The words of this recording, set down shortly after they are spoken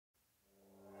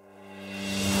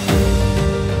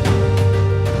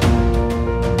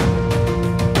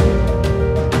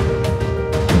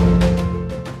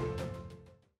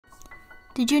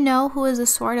Did you know who is the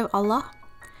sword of Allah?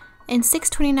 In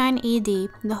 629 AD,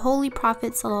 the Holy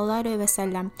Prophet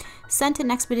ﷺ sent an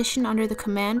expedition under the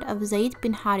command of Zayd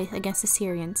bin Harith against the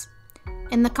Syrians.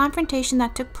 In the confrontation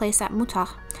that took place at Mutah,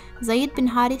 Zayd bin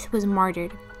Harith was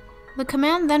martyred. The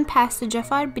command then passed to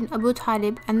Ja'far bin Abu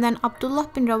Talib and then Abdullah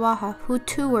bin Rawaha, who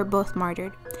too were both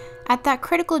martyred. At that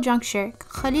critical juncture,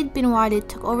 Khalid bin Walid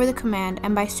took over the command,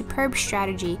 and by superb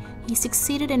strategy, he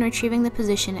succeeded in retrieving the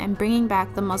position and bringing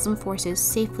back the Muslim forces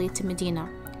safely to Medina.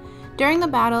 During the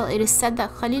battle, it is said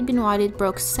that Khalid bin Walid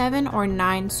broke 7 or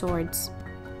 9 swords,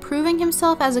 proving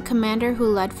himself as a commander who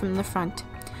led from the front.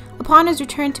 Upon his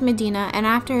return to Medina, and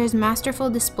after his masterful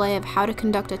display of how to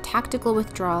conduct a tactical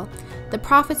withdrawal, the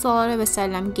Prophet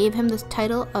ﷺ gave him the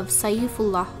title of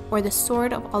Sayfullah, or the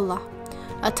Sword of Allah,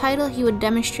 a title he would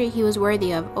demonstrate he was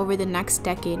worthy of over the next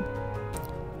decade.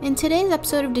 In today's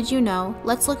episode of Did You Know,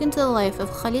 let's look into the life of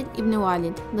Khalid ibn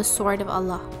Walid, the Sword of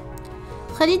Allah.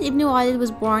 Khalid ibn Walid was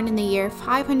born in the year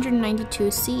 592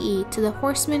 CE to the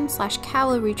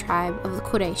horsemen/cavalry tribe of the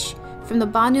Quraysh, from the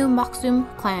Banu Makhzum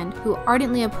clan, who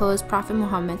ardently opposed Prophet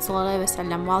Muhammad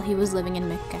ﷺ while he was living in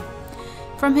Mecca.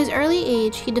 From his early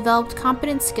age, he developed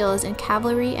competent skills in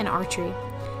cavalry and archery.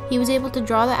 He was able to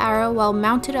draw the arrow while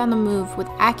mounted on the move with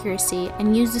accuracy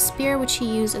and used the spear, which he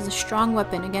used as a strong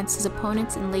weapon against his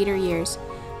opponents in later years.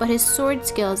 But his sword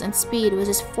skills and speed was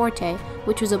his forte,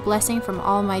 which was a blessing from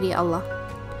Almighty Allah.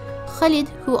 Khalid,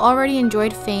 who already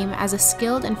enjoyed fame as a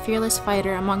skilled and fearless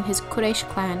fighter among his Quraysh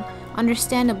clan,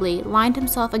 understandably lined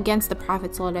himself against the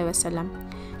Prophet ﷺ.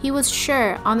 He was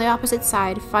sure on the opposite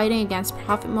side, fighting against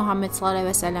Prophet Muhammad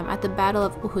ﷺ at the Battle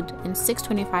of Uhud in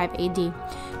 625 AD,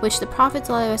 which the Prophet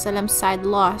ﷺ's side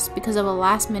lost because of a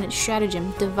last-minute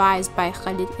stratagem devised by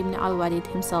Khalid ibn al-Walid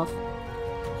himself.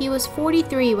 He was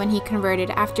 43 when he converted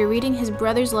after reading his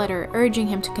brother's letter urging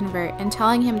him to convert and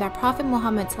telling him that Prophet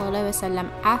Muhammad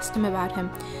ﷺ asked him about him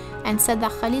and said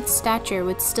that Khalid's stature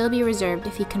would still be reserved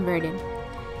if he converted.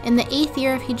 In the 8th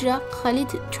year of Hijrah,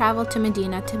 Khalid traveled to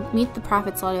Medina to meet the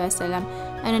Prophet ﷺ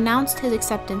and announced his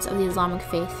acceptance of the Islamic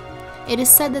faith. It is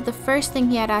said that the first thing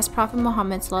he had asked Prophet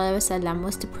Muhammad ﷺ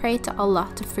was to pray to Allah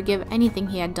to forgive anything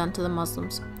he had done to the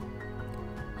Muslims.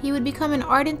 He would become an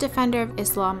ardent defender of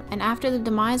Islam, and after the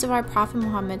demise of our Prophet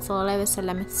Muhammad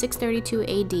ﷺ in 632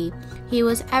 AD, he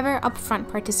was ever up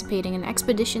front participating in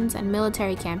expeditions and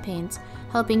military campaigns,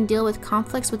 helping deal with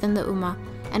conflicts within the Ummah,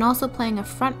 and also playing a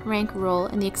front-rank role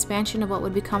in the expansion of what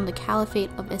would become the Caliphate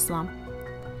of Islam.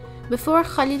 Before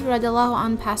Khalid radiallahu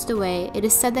anh passed away, it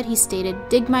is said that he stated,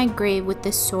 "Dig my grave with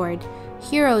this sword.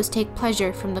 Heroes take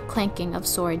pleasure from the clanking of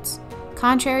swords."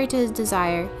 Contrary to his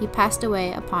desire, he passed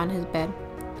away upon his bed.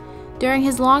 During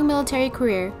his long military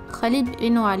career, Khalid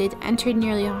bin Walid entered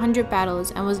nearly 100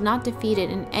 battles and was not defeated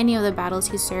in any of the battles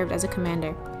he served as a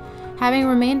commander. Having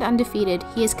remained undefeated,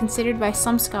 he is considered by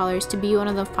some scholars to be one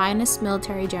of the finest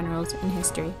military generals in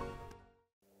history.